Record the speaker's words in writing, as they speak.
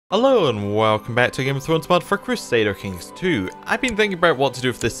Hello and welcome back to Game of Thrones mod for Crusader Kings 2. I've been thinking about what to do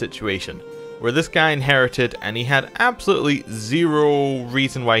with this situation, where this guy inherited and he had absolutely zero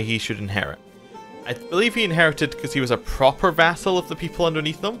reason why he should inherit. I believe he inherited because he was a proper vassal of the people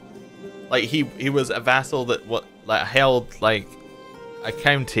underneath him. Like he was a vassal that held like a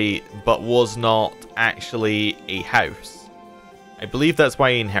county but was not actually a house. I believe that's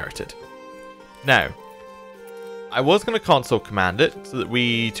why he inherited. Now, I was going to console command it so that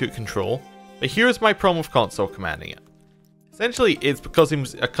we took control, but here's my problem with console commanding it. Essentially, it's because he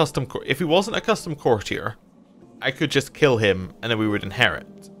was a custom. If he wasn't a custom courtier, I could just kill him and then we would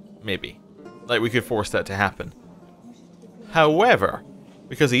inherit. Maybe, like we could force that to happen. However,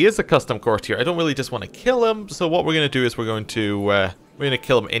 because he is a custom courtier, I don't really just want to kill him. So what we're going to do is we're going to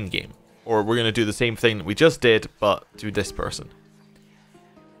kill him in game, or we're going to do the same thing that we just did, but to this person.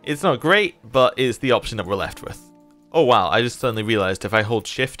 It's not great, but it's the option that we're left with. Oh wow, I just suddenly realized if I hold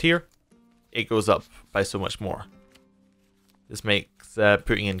shift here, it goes up by so much more. This makes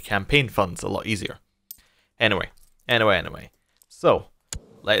putting in campaign funds a lot easier. Anyway. So,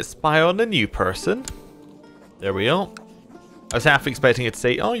 let's spy on the new person. There we go. I was half expecting it to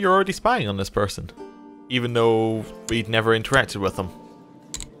say, oh, you're already spying on this person. Even though we'd never interacted with them.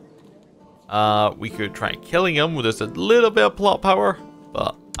 We could try killing him with just a little bit of plot power,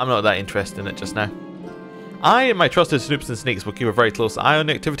 but I'm not that interested in it just now. I and my trusted snoops and snakes will keep a very close eye on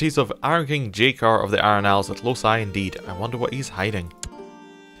the activities of Iron King Jakar of the Iron Isles. A close eye indeed. I wonder what he's hiding.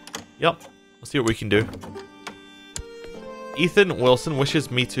 Yep, let's see what we can do. Ethan Wilson wishes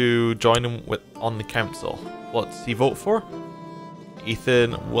me to join him on the council. What does he vote for?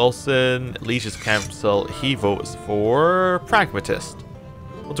 Ethan Wilson, Liege's council. He votes for Pragmatist.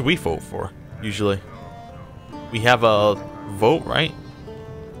 What do we vote for, usually? We have a vote, right?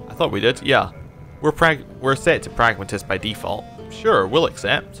 I thought we did, yeah. We're set to Pragmatist by default. Sure, we'll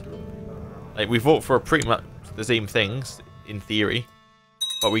accept. Like, we vote for pretty much the same things, in theory.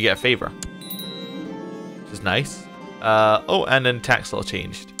 But we get a favour. Which is nice. Oh, and then tax law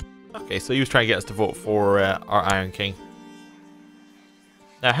changed. Okay, so he was trying to get us to vote for our Iron King.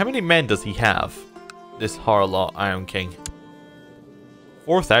 Now, how many men does he have? This Harlot Iron King.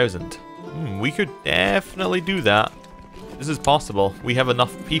 4,000. We could definitely do that. This is possible. We have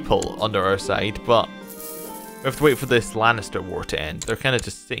enough people under our side, but we have to wait for this Lannister war to end. They're kind of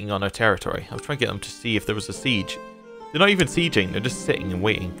just sitting on our territory. I was trying to get them to see if there was a siege. They're not even sieging, they're just sitting and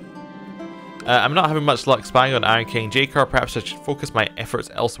waiting. I'm not having much luck spying on Iron King Jakar. Perhaps I should focus my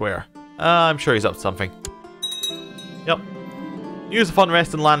efforts elsewhere. I'm sure he's up to something. Yep. News of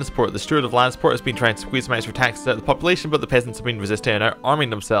unrest in Lannisport. The steward of Lannisport has been trying to squeeze some extra taxes out of the population, but the peasants have been resisting and are arming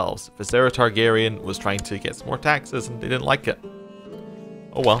themselves. Viserys Targaryen was trying to get some more taxes and they didn't like it.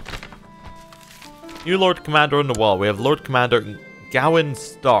 Oh well. New Lord Commander on the wall. We have Lord Commander Gawain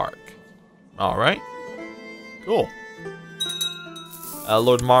Stark. Alright. Cool.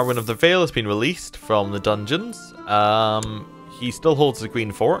 Lord Marwyn of the Vale has been released from the dungeons. He still holds the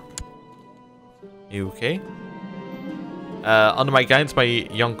Green Fork. Okay. Under my guidance, my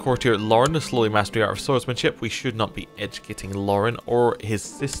young courtier Lauren is slowly mastering the art of swordsmanship. We should not be educating Lauren or his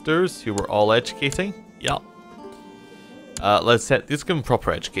sisters, who we're all educating. Yeah. Let's give them proper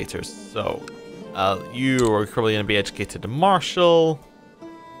educators. So, you are probably going to be educated to Marshal.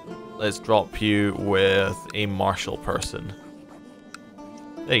 Let's drop you with a Marshal person.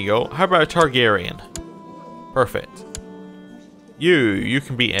 There you go. How about a Targaryen? Perfect. You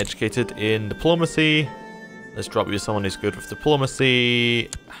can be educated in diplomacy. Let's drop you someone who's good with diplomacy.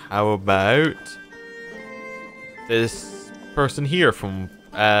 How about this person here from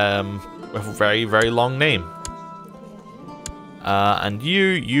with a very, very long name. And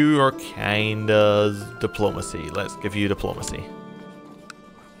you are kind of diplomacy. Let's give you diplomacy.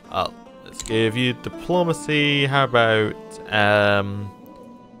 Let's give you diplomacy. How about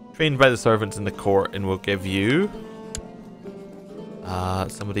trained by the servants in the court, and we'll give you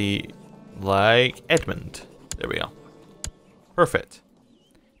somebody like Edmund. There we go. Perfect.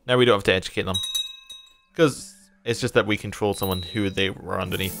 Now we don't have to educate them. Because it's just that we control someone who they were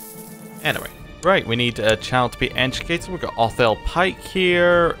underneath. Anyway. Right, we need a child to be educated. We've got Othel Pike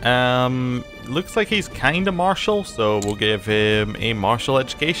here. Looks like he's kind of martial, so we'll give him a martial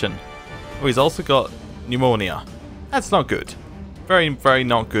education. Oh, he's also got pneumonia. That's not good. Very, very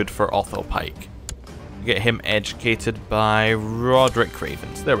not good for Othel Pike. We'll get him educated by Roderick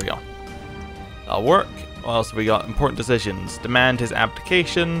Cravens. There we go. That'll work. What else have we got? Important decisions. Demand his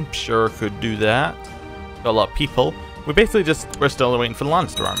abdication. Sure, could do that. Got a lot of people. We're still waiting for the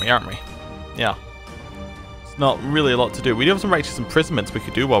Lannister army, aren't we? Yeah. It's not really a lot to do. We do have some righteous imprisonments we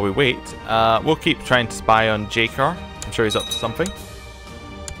could do while we wait. We'll keep trying to spy on Jakar. I'm sure he's up to something.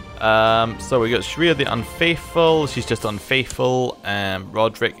 So we got Shreya the Unfaithful. She's just unfaithful.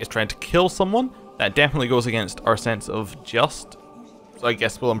 Roderick is trying to kill someone. That definitely goes against our sense of just. So I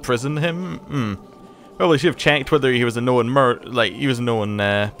guess we'll imprison him. Probably should have checked whether he was a known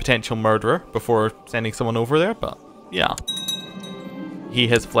potential murderer before sending someone over there. But yeah, he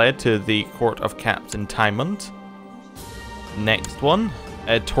has fled to the court of Captain Tymond. Next one,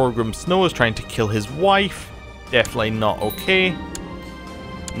 Torgrim Snow is trying to kill his wife. Definitely not okay.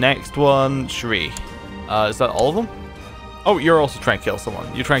 Next one, Shree. Is that all of them? Oh, you're also trying to kill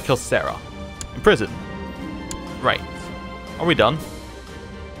someone. You're trying to kill Sarah. In prison. Right. Are we done?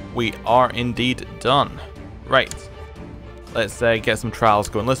 We are indeed done. Right. Let's get some trials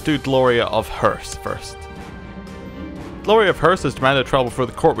going. Let's do Gloria of Hearst first. Gloria of Hearst has demanded a trial before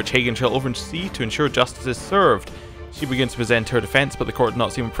the court, which Hagen shall oversee to ensure justice is served. She begins to present her defense, but the court did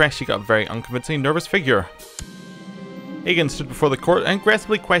not seem impressed. She got a very unconvincing, nervous figure. Hagen stood before the court and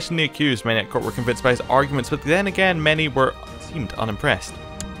aggressively questioned the accused. Many at court were convinced by his arguments, but then again, many seemed unimpressed.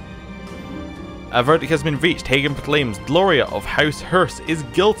 A verdict has been reached. Hagen proclaims Gloria of House Hearst is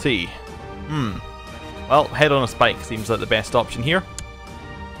guilty. Well, head on a spike seems like the best option here.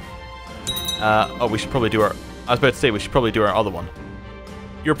 Oh, we should probably do our... I was about to say, we should probably do our other one.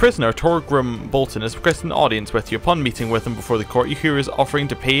 Your prisoner, Torgrim Bolton, is requesting an audience with you. Upon meeting with him before the court, you hear he is offering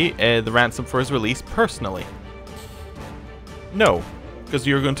to pay the ransom for his release personally. No, because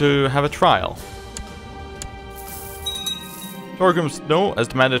you're going to have a trial. Torgrim Snow has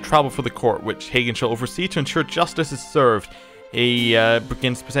demanded a trial before the court, which Hagen shall oversee to ensure justice is served. He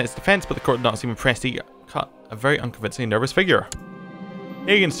begins to present his defense, but the court did not seem impressed. He cut a very unconvincing, nervous figure.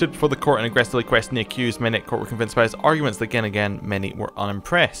 Hagen stood before the court and aggressively questioned the accused. Many at court were convinced by his arguments. Again, many were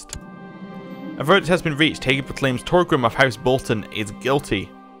unimpressed. A verdict has been reached. Hagen proclaims Torgrim of House Bolton is guilty.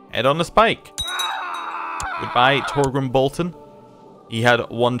 Head on a spike. Goodbye, Torgrim Bolton. He had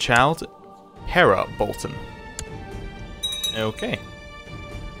one child, Hera Bolton. Okay.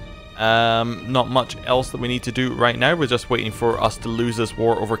 Not much else that we need to do right now. We're just waiting for us to lose this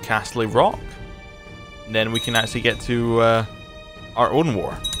war over Castle Rock. And then we can actually get to our own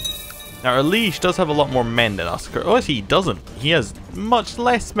war. Now, our liege does have a lot more men than us. Oh, he doesn't. He has much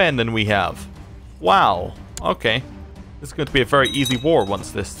less men than we have. Wow. Okay. This is going to be a very easy war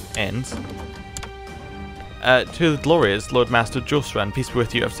once this ends. To the glorious Lord Master Jostran, peace be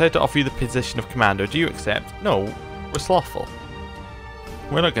with you. I've decided to offer you the position of commander. Do you accept? No, we're slothful.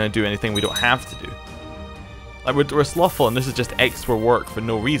 We're not going to do anything we don't have to do. Like, we're slothful and this is just extra work for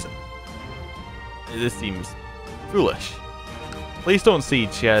no reason. This seems foolish. Please don't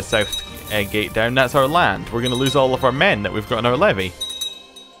siege South Gate down. That's our land. We're going to lose all of our men that we've got in our levy.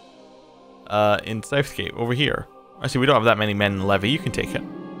 In Southgate, over here. Actually, we don't have that many men in the levy. You can take it.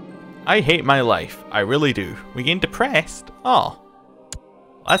 I hate my life. I really do. We getting depressed? Oh.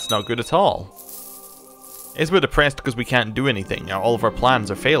 That's not good at all. We're depressed because we can't do anything. Now all of our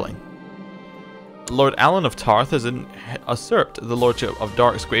plans are failing. Lord Alan of Tarth has usurped the lordship of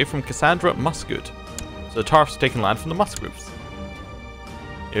Darksgrave from Cassandra Musgood. So the Tarth's taken land from the Musgroves.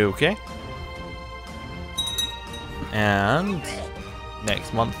 Okay. And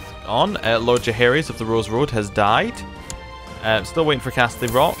next month on, Lord Jaehaerys of the Rose Road has died. Still waiting for Castle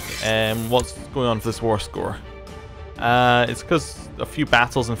Rock. What's going on for this war score? It's because a few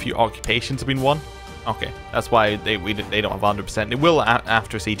battles and a few occupations have been won. Okay, that's why they don't have 100%. They will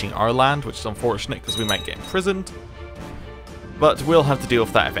after sieging our land, which is unfortunate because we might get imprisoned. But we'll have to deal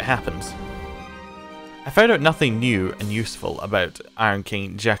with that if it happens. I found out nothing new and useful about Iron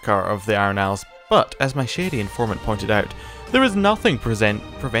King Jakar of the Iron Isles, but as my shady informant pointed out, there is nothing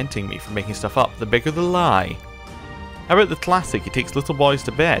preventing me from making stuff up. The bigger the lie. How about the classic, he takes little boys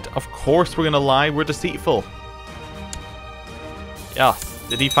to bed? Of course we're gonna lie, we're deceitful. Yes.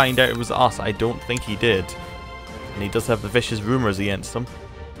 Did he find out it was us? I don't think he did. And he does have the vicious rumours against him.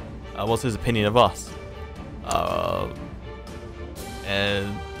 What's his opinion of us?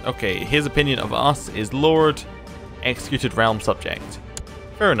 Okay, his opinion of us is Lord Executed Realm Subject.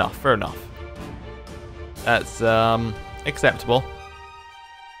 Fair enough, fair enough. That's acceptable.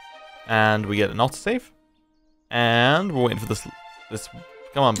 And we get an autosave. And we're waiting for this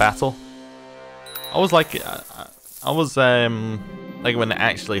come on, battle. I was like when it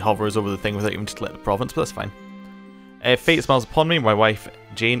actually hovers over the thing without even just let the province, but that's fine. Fate smiles upon me. My wife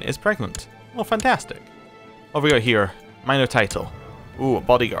Jane is pregnant. Oh, fantastic. What have we got here? Minor title. Ooh, a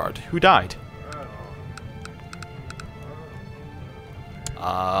bodyguard. Who died?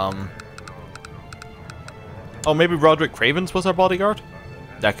 Oh, maybe Roderick Cravens was our bodyguard?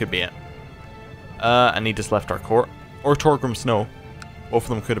 That could be it. And he just left our court. Or Torgrim Snow. Both of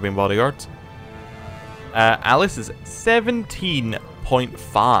them could have been bodyguards. Alice is 17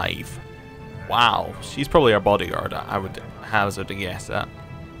 1.5. Wow, she's probably our bodyguard, I would hazard a guess at.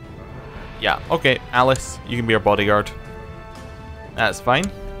 Yeah, okay, Alice, you can be our bodyguard. That's fine.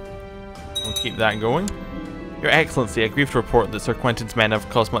 We'll keep that going. Your Excellency, I grieve to report that Sir Quentin's men have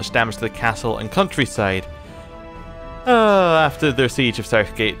caused much damage to the castle and countryside. After their siege of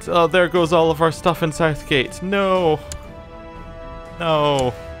Southgate. Oh, there goes all of our stuff in Southgate. No.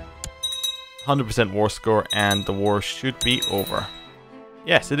 No. 100% war score, and the war should be over.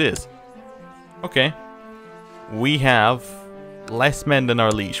 Yes, it is. Okay. We have less men than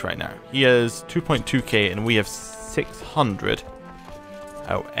our liege right now. He has 2.2k and we have 600.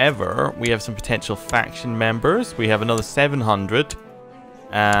 However, we have some potential faction members. We have another 700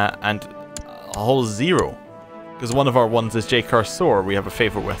 and a whole 0. Because one of our ones is J. Carsor we have a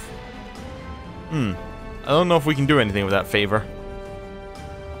favour with. I don't know if we can do anything with that favour.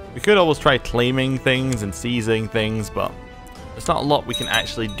 We could always try claiming things and seizing things, but there's not a lot we can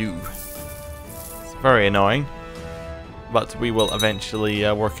actually do. It's very annoying. But we will eventually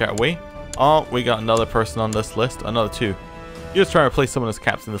work our way. Oh, we got another person on this list. Another 2. You're just trying to replace someone as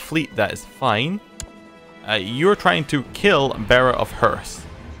captain of the fleet. That is fine. You're trying to kill Bearer of Hearst.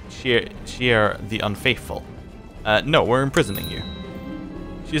 Sheer the Unfaithful. No, we're imprisoning you.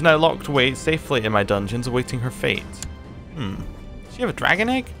 She is now locked away safely in my dungeons, awaiting her fate. Does she have a dragon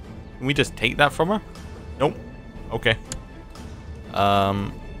egg? Can we just take that from her? Nope. Okay.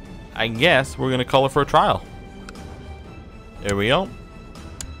 I guess we're gonna call her for a trial. There we go.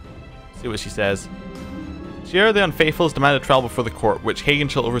 See what she says. Sheer the Unfaithful has demanded trial before the court, which Hagen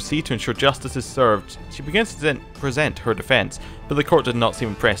shall oversee to ensure justice is served. She begins to present her defense, but the court did not seem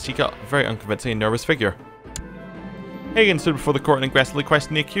impressed. She got a very unconvincing and nervous figure. Hagen stood before the court and aggressively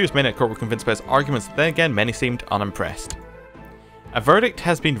questioned the accused. Many at court were convinced by his arguments, then again many seemed unimpressed. A verdict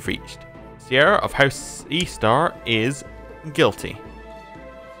has been reached. Sierra of House E-Star is guilty.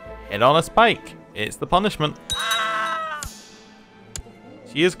 Head on a spike. It's the punishment.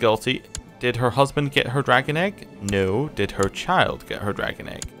 She is guilty. Did her husband get her dragon egg? No. Did her child get her dragon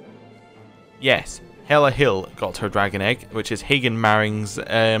egg? Yes. Hela Hill got her dragon egg, which is Hagen Maring's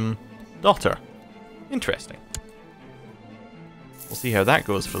daughter. Interesting. We'll see how that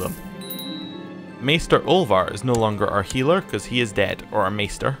goes for them. Maester Ulvar is no longer our healer because he is dead, or our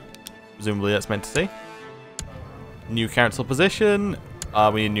maester. Presumably that's meant to say. New council position.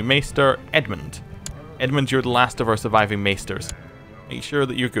 We need a new maester. Edmund. Edmund, you're the last of our surviving maesters. Make sure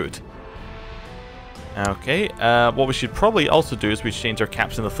that you're good. Okay, what we should probably also do is we change our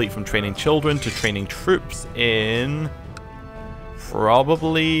captain of the fleet from training children to training troops in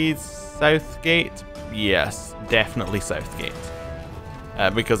probably Southgate. Yes, definitely Southgate.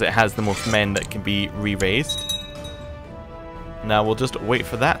 Because it has the most men that can be re-raised. Now we'll just wait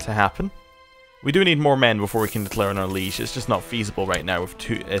for that to happen. We do need more men before we can declare on our liege. It's just not feasible right now with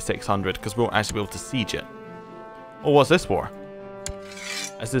 600 because we won't actually be able to siege it. Oh, what's this war?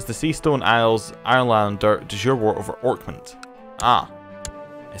 This is the Seastone Isles Ironlander de jure war over Orkmont. Ah,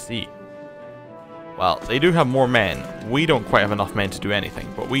 I see. Well, they do have more men. We don't quite have enough men to do anything,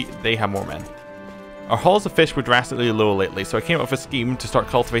 but they have more men. Our hauls of fish were drastically low lately, so I came up with a scheme to start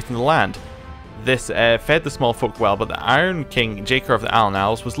cultivating the land. This fed the small folk well, but the Iron King, Jaker of the Allen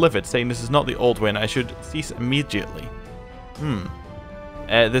Isles, was livid, saying this is not the old way and I should cease immediately.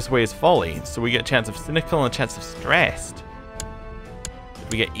 This way is folly, so we get a chance of cynical and a chance of stressed.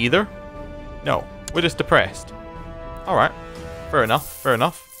 Did we get either? No, we're just depressed. Alright, fair enough, fair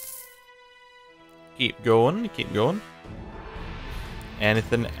enough. Keep going, keep going.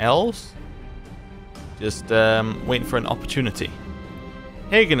 Anything else? Just waiting for an opportunity.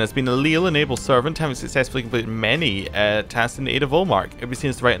 Hagen has been a leal and able servant, having successfully completed many tasks in the aid of Olmark. It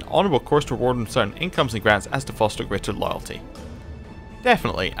seems to write an honourable course to reward him certain incomes and grants as to foster greater loyalty.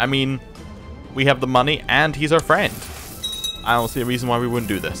 Definitely. I mean, we have the money and he's our friend. I don't see a reason why we wouldn't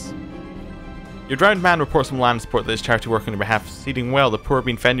do this. Your drowned man reports from land support that his charity work on your behalf is succeeding well. The poor have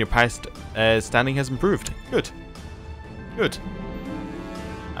been fed and your past standing has improved. Good. Good.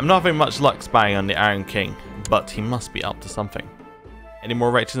 I'm not having much luck spying on the Iron King, but he must be up to something. Any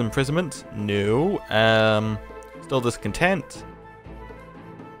more righteous imprisonments? No. Still discontent.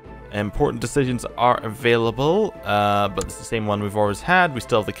 Important decisions are available, but it's the same one we've always had. We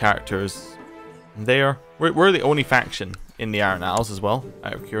still have the characters there. We're the only faction in the Iron Isles as well,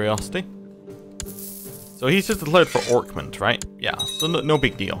 out of curiosity. So he's just declared for Orkmont, right? Yeah, so no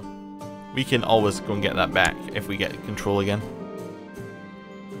big deal. We can always go and get that back if we get control again.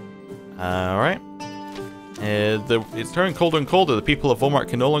 Alright. It's turning colder and colder. The people of Volmark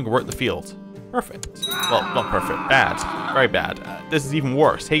can no longer work the field. Perfect. Well, not perfect. Bad. Very bad. This is even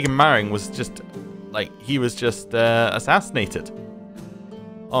worse. Hagen Maring was just, like, he was just assassinated.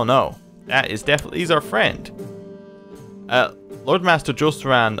 Oh no, that is definitely, he's our friend. Lord Master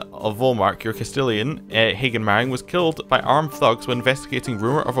Jostran of Volmark, your Castilian, Hagenmaring, was killed by armed thugs when investigating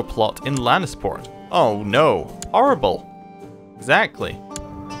rumour of a plot in Lannisport. Oh no, horrible. Exactly.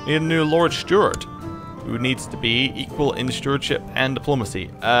 We need a new Lord Steward, who needs to be equal in stewardship and diplomacy.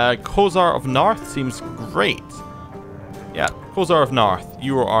 Kozar of North seems great. Yeah, Kozar of North,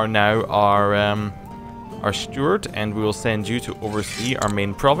 you are now our steward, and we will send you to oversee our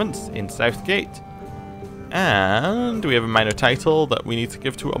main province in Southgate. And we have a minor title that we need to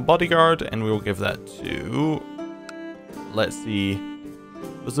give to a bodyguard, and we will give that to... Let's see.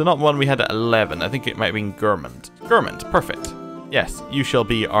 Was there not one we had at 11? I think it might have been Gurmund. Gurmund, perfect. Yes, you shall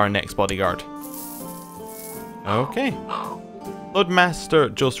be our next bodyguard. Okay. Lord Master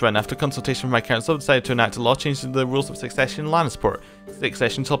Jostran, after consultation with my council, decided to enact a law changing the rules of succession in Lannisport.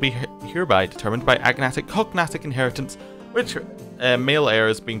 Succession shall be hereby determined by agnatic, cognatic inheritance, which male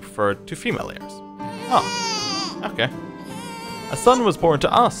heirs being preferred to female heirs. Oh, okay. A son was born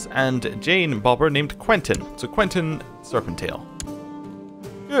to us, and Jane Bobber named Quentin. So Quentin Serpentale.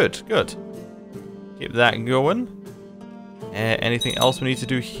 Good, good. Keep that going. Anything else we need to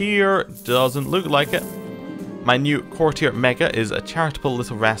do here? Doesn't look like it. My new courtier Mega is a charitable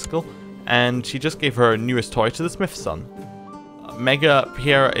little rascal, and she just gave her newest toy to the smith's son. Mega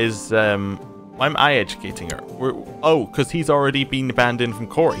here is, why am I educating her? Oh, because he's already been banned in from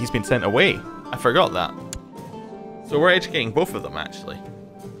court. He's been sent away. I forgot that. So we're educating both of them, actually.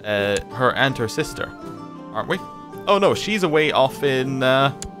 Her and her sister. Aren't we? Oh no, she's away off in,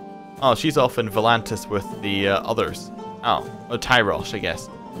 oh, she's off in Volantis with the others. Oh, Tyrosh, I guess.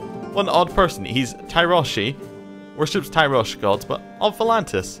 One odd person. He's Tyroshi, worships Tyrosh gods, but of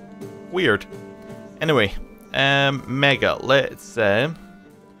Volantis. Weird. Anyway, Mega, let's,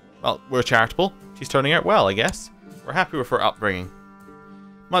 well, we're charitable. She's turning out well, I guess. We're happy with her upbringing.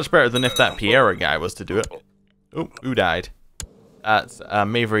 Much better than if that Piera guy was to do it. Oh, who died? That's,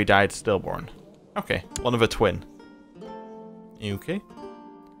 Mavery died stillborn. Okay, one of a twin. Okay.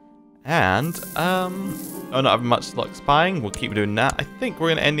 And, not having much luck spying. We'll keep doing that. I think we're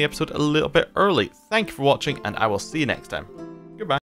going to end the episode a little bit early. Thank you for watching, and I will see you next time.